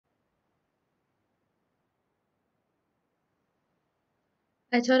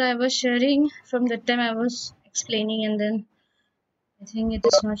I thought I was sharing from the time I was explaining, and then I think it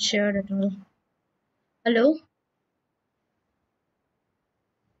is not shared at all. Hello?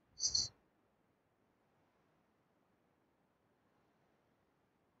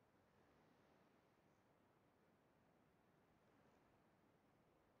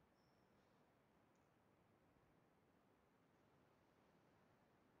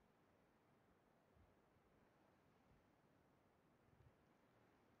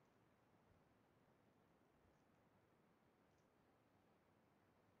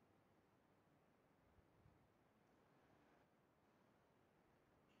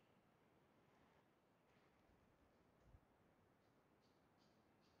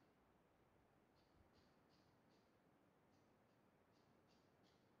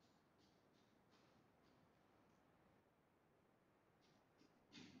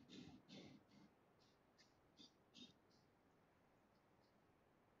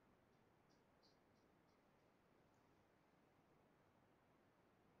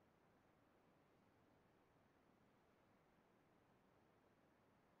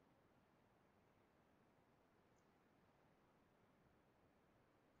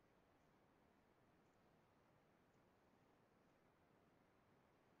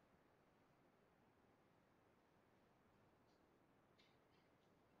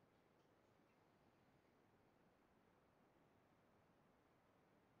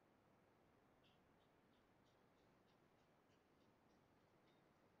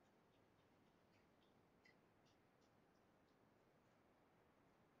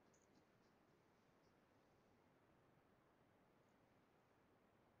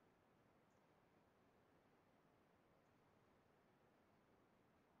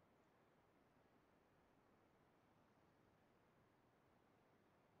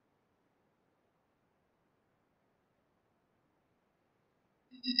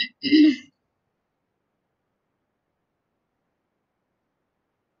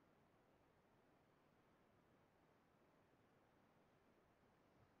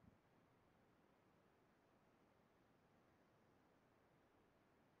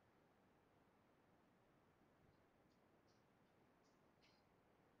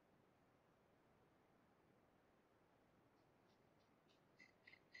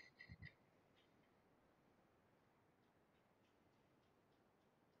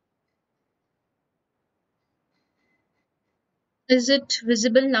 Is it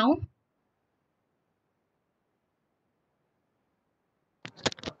visible now?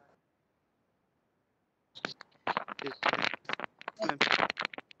 Yes, ma'am.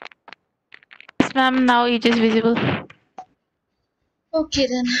 Yes, ma'am, now it is visible. Okay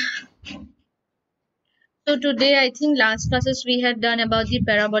then. So today I think last classes we had done about the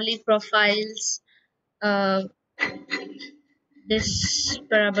parabolic profiles. Uh, this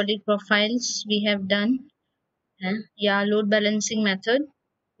parabolic profiles we have done. Yeah, load balancing method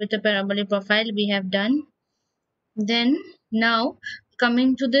with the parabolic profile we have done. Then now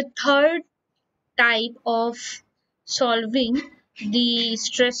coming to the third type of solving the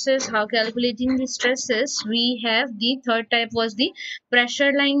stresses, how calculating the stresses, we have the third type was the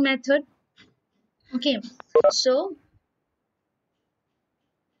pressure line method. Okay, so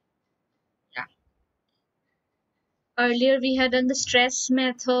yeah, earlier we had done the stress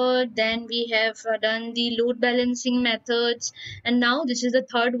method, then we have done the load balancing methods, and now this is the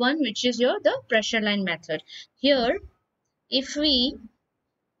third one, which is your the pressure line method. Here if we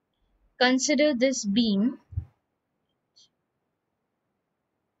consider this beam,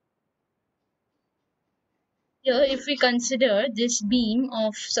 here if we consider this beam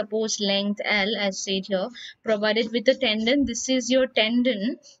of suppose length L as said here, provided with a tendon, this is your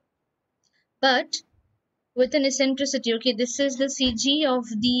tendon, but with an eccentricity, okay, this is the CG of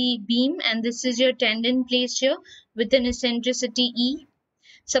the beam and this is your tendon placed here with an eccentricity E.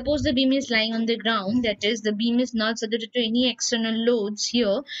 Suppose the beam is lying on the ground, that is the beam is not subjected to any external loads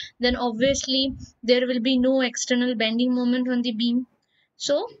here, then obviously there will be no external bending moment on the beam.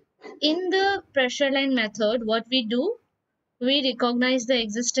 So in the pressure line method, what we do, we recognize the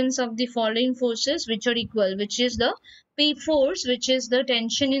existence of the following forces which are equal, which is the P force, which is the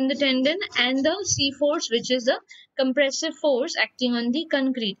tension in the tendon, and the C force, which is the compressive force acting on the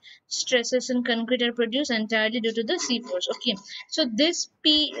concrete. Stresses in concrete are produced entirely due to the C force. Okay, so this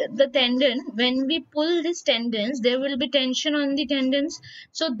P, the tendon, when we pull these tendons, there will be tension on the tendons.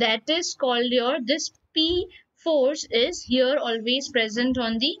 So that is called your, this P force is here always present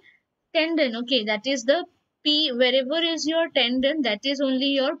on the tendon. Okay, that is the P, wherever is your tendon, that is only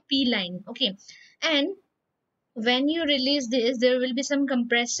your P line. Okay, and when you release this, there will be some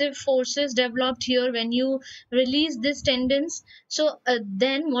compressive forces developed here when you release this tendons. So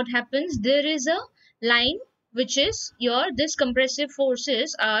then what happens, there is a line which is your, this compressive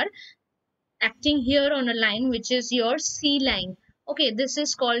forces are acting here on a line which is your C line. Okay, this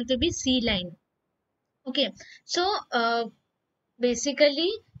is called to be C line. Okay, so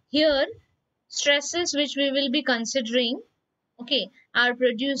basically here stresses which we will be considering, okay, are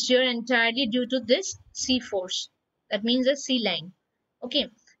produced here entirely due to this C force. That means the C line. Okay,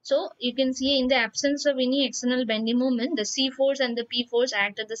 so you can see in the absence of any external bending moment, the C force and the P force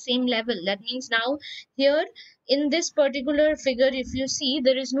act at the same level. That means now here in this particular figure, if you see,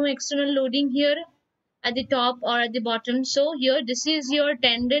 there is no external loading here at the top or at the bottom. So here this is your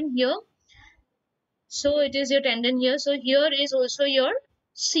tendon here. So it is your tendon here. So here is also your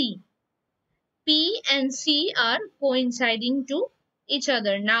C. P and C are coinciding to each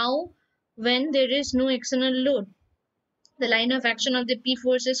other. Now, when there is no external load, the line of action of the P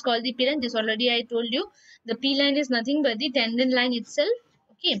force is called the P line. This already I told you. The P line is nothing but the tendon line itself.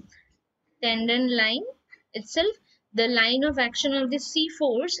 Okay, tendon line itself. The line of action of the C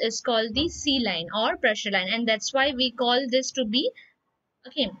force is called the C line or pressure line, and that's why we call this to be,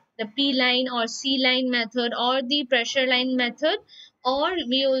 okay, the P line or C line method or the pressure line method, or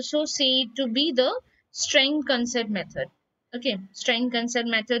we also say it to be the strength concept method. Okay, strength concept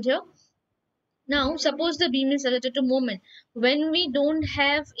method here. Now suppose the beam is subjected to moment. When we don't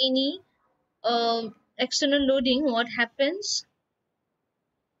have any external loading, what happens?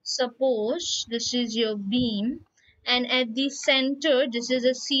 Suppose this is your beam, and at the center this is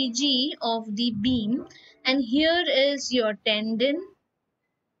a CG of the beam, and here is your tendon.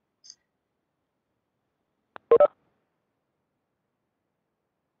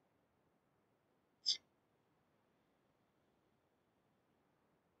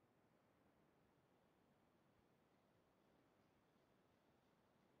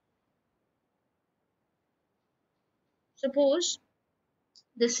 Suppose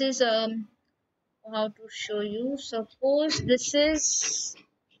this is how to show you. Suppose this is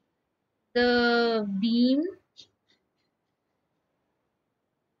the beam.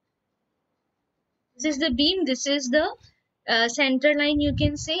 This is the beam. This is the center line, you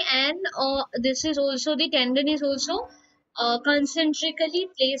can say, and this is also the tendon is also concentrically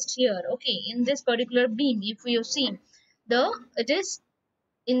placed here. Okay, in this particular beam, if you see, it is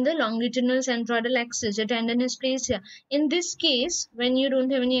in the longitudinal centroidal axis. The tendon is placed here. In this case, when you don't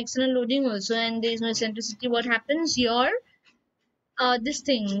have any external loading also and there is no eccentricity, what happens? Your this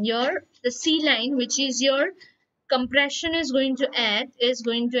thing, your the C line, which is your compression, is going to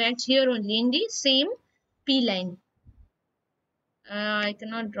act here only in the same P line. I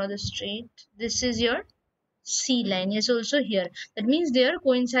cannot draw this straight. This is your C line is also here. That means they are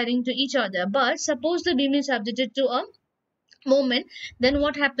coinciding to each other. But suppose the beam is subjected to a moment, then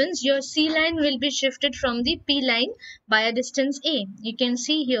what happens? Your C line will be shifted from the P line by a distance A. You can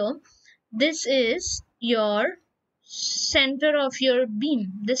see here, this is your center of your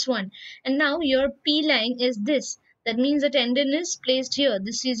beam, this one, and now your P line is this. That means the tendon is placed here.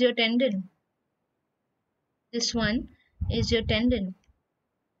 This is your tendon. This one is your tendon.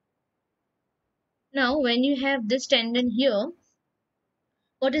 Now when you have this tendon here,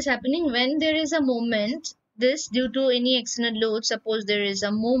 what is happening? When there is a moment, this due to any external load, suppose there is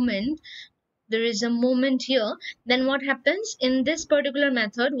a moment here, then what happens in this particular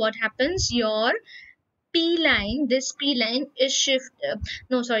method? What happens? Your P line, this P line is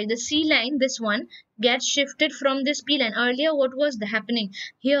the C line, this one gets shifted from this P line. Earlier what was happening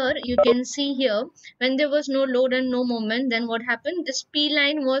here? You can see here, when there was no load and no moment, then what happened? This P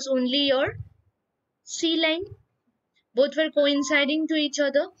line was only your C line. Both were coinciding to each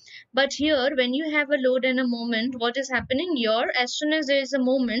other. But here, when you have a load and a moment, what is happening? As soon as there is a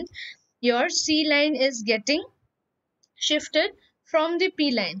moment, your C line is getting shifted from the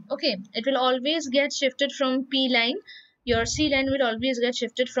P line. Okay, it will always get shifted from P line. Your C line will always get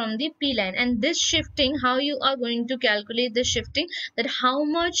shifted from the P line. And this shifting, how you are going to calculate this shifting, that how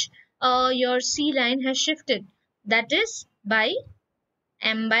much your C line has shifted, that is by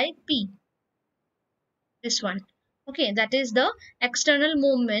M by P. This one. Okay, that is the external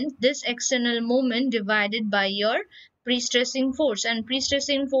moment. This external moment divided by your pre-stressing force, and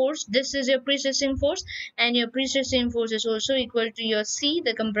pre-stressing force, this is your pre-stressing force, and your pre-stressing force is also equal to your C,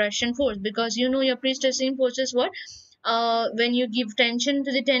 the compression force, because you know your pre-stressing force is what? When you give tension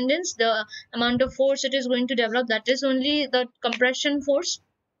to the tendons, the amount of force it is going to develop, that is only the compression force.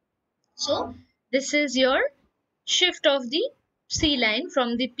 So this is your shift of the C line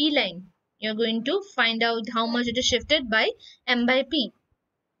from the P line. You're going to find out how much it is shifted by M by P.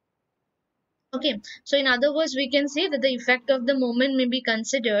 Okay, so in other words, we can say that the effect of the moment may be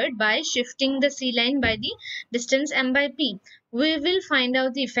considered by shifting the C line by the distance m by p. We will find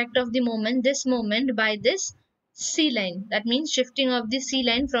out the effect of the moment, this moment, by this C line. That means shifting of the C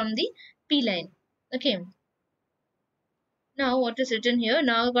line from the P line. Okay, now what is written here?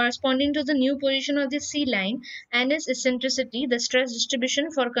 Now corresponding to the new position of the C line and its eccentricity, the stress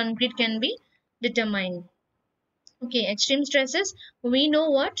distribution for concrete can be determined. Okay, extreme stresses, we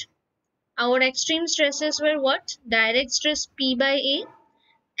know what? Our extreme stresses were what? Direct stress P by A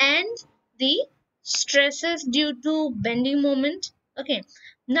and the stresses due to bending moment. Okay,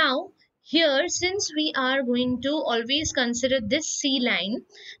 now here, since we are going to always consider this C line,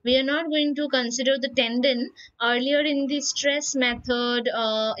 we are not going to consider the tendon. Earlier in the stress method,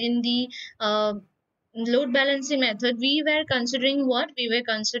 in the load balancing method, we were considering what? We were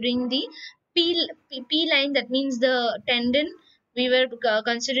considering the P line, that means the tendon. We were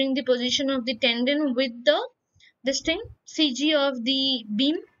considering the position of the tendon with the this thing CG of the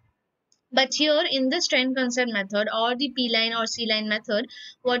beam. But here in the strength concept method or the P line or C line method,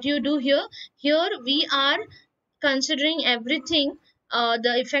 what you do here, here we are considering everything,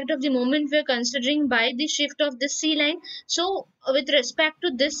 the effect of the moment we are considering by the shift of the C line. So with respect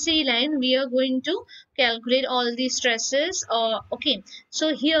to this C line, we are going to calculate all the stresses. Okay,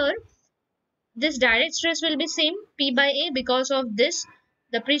 so here this direct stress will be same P by A because of this,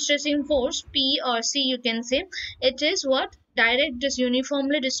 the pre-stressing force P or C you can say. It is what? Direct, is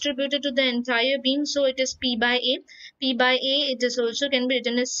uniformly distributed to the entire beam, so it is P by A. P by A, it is also can be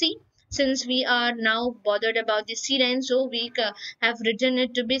written as C. Since we are now bothered about the C line, so we have written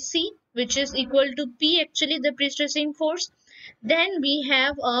it to be C, which is equal to P, actually the pre-stressing force. Then we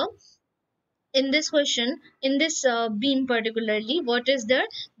have a, in this question, in this beam particularly, what is there?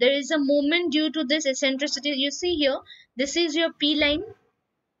 There is a moment due to this eccentricity. You see here, this is your P line,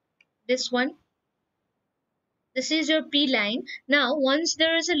 this one, this is your P line. Now once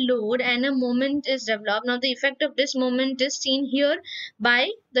there is a load and a moment is developed, now the effect of this moment is seen here by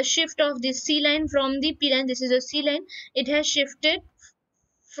the shift of the C line from the P line. This is a C line, it has shifted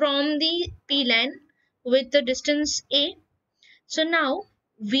from the P line with the distance A. So now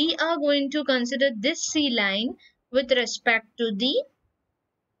we are going to consider this C line with respect to the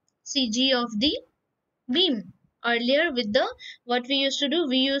CG of the beam. Earlier with the, what we used to do,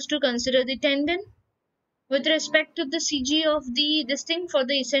 we used to consider the tendon with respect to the CG of the this thing for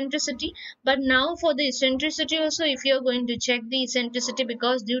the eccentricity. But now for the eccentricity also, if you are going to check the eccentricity,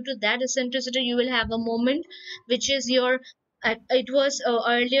 because due to that eccentricity you will have a moment which is your, it was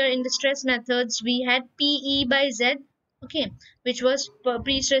earlier in the stress methods we had PE by Z, okay, which was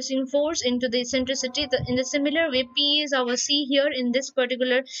pre-stressing force into the eccentricity. In the similar way, P is our C here in this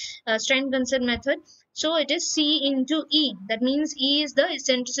particular strength concept method. So it is C into E. That means E is the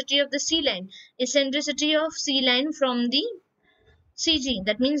eccentricity of the C line. Eccentricity of C line from the CG.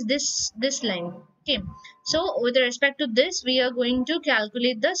 That means this line. Okay. So with respect to this, we are going to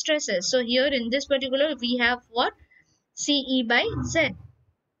calculate the stresses. So here in this particular, we have what? CE by Z.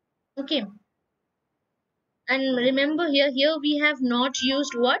 Okay. And remember here we have not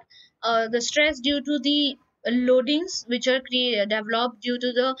used what? The stress due to the loadings which are developed due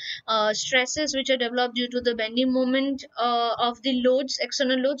to the stresses which are developed due to the bending moment of the loads,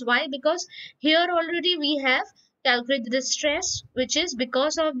 external loads. Why? Because here already we have calculated the stress which is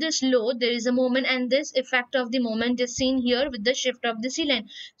because of this load there is a moment, and this effect of the moment is seen here with the shift of the C line.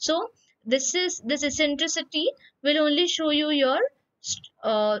 So this eccentricity will only show you your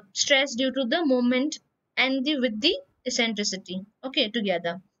stress due to the moment and the with the eccentricity, okay,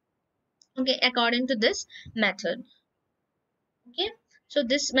 together, okay, according to this method. Okay, so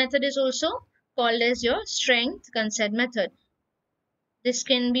this method is also called as your strength concept method. This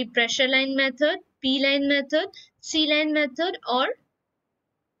can be pressure line method, P line method, C line method, or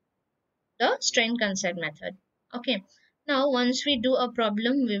the strength concept method. Okay, now once we do a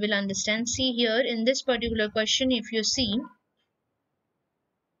problem we will understand. See here in this particular question, if you see,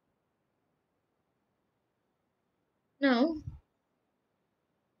 now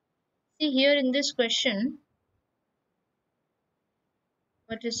see here in this question,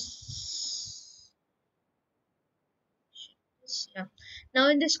 what is, yeah, now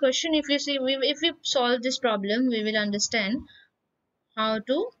in this question, if you see, if we solve this problem we will understand how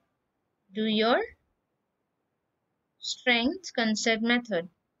to do your strength concept method.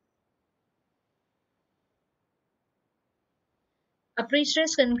 A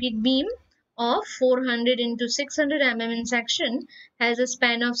pre-stressed concrete beam of 400 into 600 mm in section has a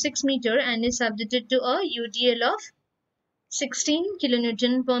span of 6 meter and is subjected to a UDL of 16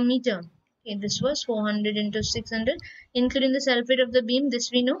 kilonewton per meter. Okay, this was 400 into 600, including the self weight of the beam.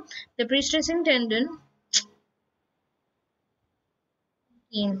 This we know. The pre-stressing tendon.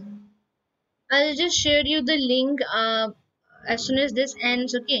 Okay. I'll just share you the link as soon as this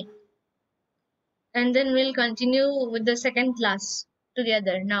ends. Okay, and then we'll continue with the second class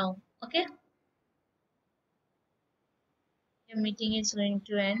together now. Okay, your meeting is going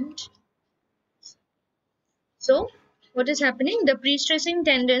to end. So, what is happening? The pre-stressing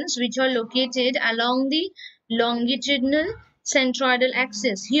tendons, which are located along the longitudinal centroidal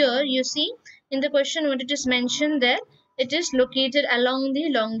axis. Here, you see in the question what it is mentioned there. It is located along the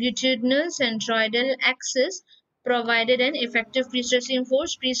longitudinal centroidal axis, provided an effective pre-stressing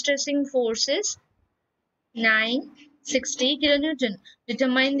force. Pre-stressing force is 960 kilonewton.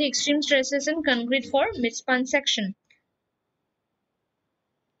 Determine the extreme stresses in concrete for midspan section.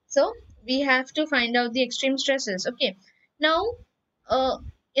 So we have to find out the extreme stresses. Okay. Now, uh,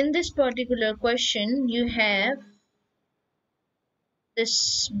 in this particular question, you have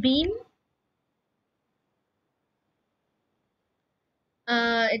this beam.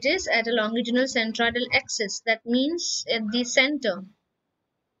 It is at a longitudinal centroidal axis. That means at the center.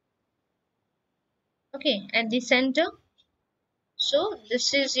 Okay, at the center. So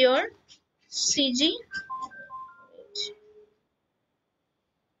this is your CG.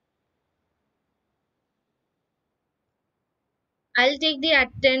 I'll take the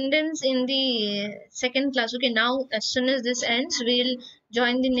attendance in the second class. Okay, now as soon as this ends, we'll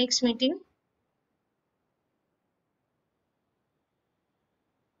join the next meeting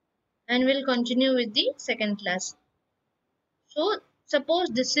and we'll continue with the second class. So suppose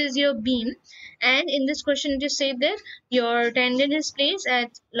this is your beam, and in this question it is said that your tendon is placed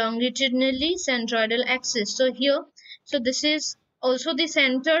at longitudinally centroidal axis. So here, so this is also the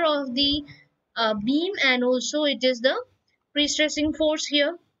center of the beam, and also it is the pre-stressing force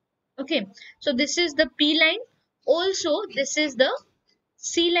here. Okay, so this is the P line. Also, this is the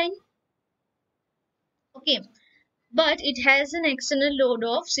C line. Okay, but it has an external load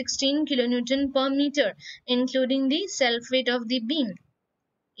of 16 kilonewton per meter, including the self weight of the beam.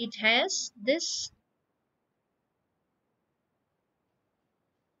 It has this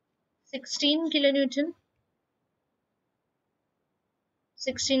 16 kilonewton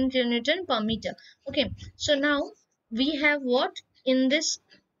 16 kilonewton per meter. Okay, so now we have what in this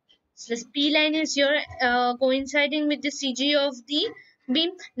P line is your coinciding with the CG of the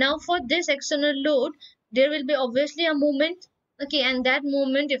beam. Now for this external load, there will be obviously a moment. Okay, and that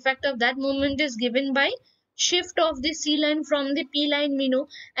moment, effect of that moment is given by shift of the C line from the P line, we know.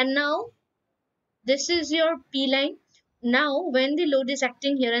 And now this is your P line. Now when the load is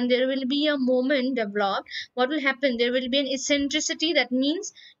acting here and there will be a moment developed, what will happen? There will be an eccentricity. That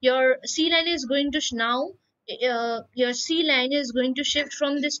means your C line is going to now your C line is going to shift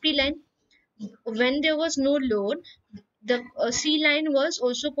from this P line. When there was no load, the C line was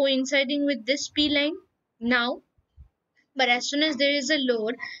also coinciding with this P line now. But as soon as there is a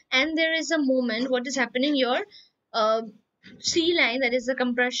load and there is a moment, what is happening? Your uh, C line, that is the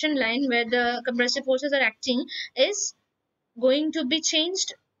compression line where the compressive forces are acting, is going to be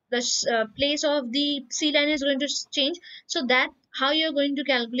changed. The place of the C line is going to change. So that how you're going to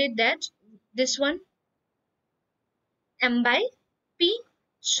calculate that? This one, M by P.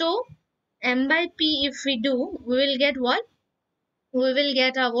 So M by P, if we do, we will get what? We will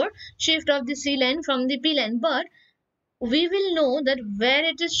get our shift of the C line from the P line. But we will know that where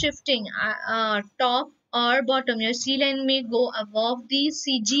it is shifting, top or bottom. Your C line may go above the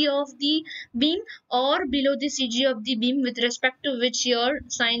CG of the beam or below the CG of the beam, with respect to which your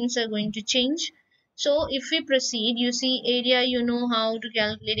signs are going to change. So if we proceed, you see area, you know how to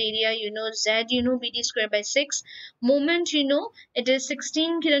calculate area, you know Z, you know BD square by 6. Moment, you know it is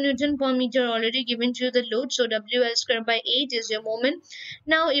 16 kilonewton per meter already given to the load. So WL square by 8 is your moment.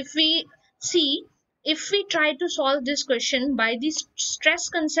 Now if we see, if we try to solve this question by the stress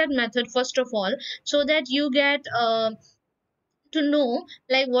concept method first of all, so that you get to know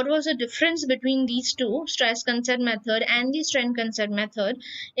like what was the difference between these two, stress concept method and the strain concept method,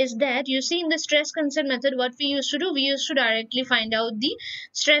 is that you see in the stress concept method what we used to do, we used to directly find out the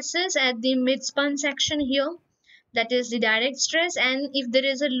stresses at the midspan section here, that is the direct stress, and if there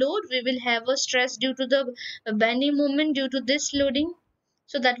is a load we will have a stress due to the bending moment due to this loading.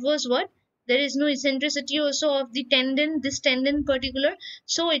 So that was what, there is no eccentricity also of the tendon, this tendon particular.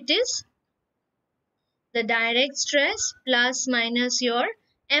 So it is the direct stress plus minus your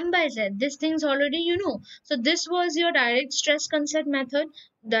M by Z. This thing's already you know. So this was your direct stress concept method.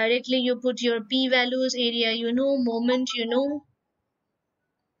 Directly you put your P values, area you know, moment you know,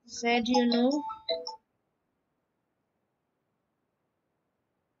 Z you know,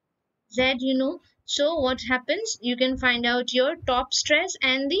 Z, so what happens? You can find out your top stress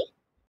and the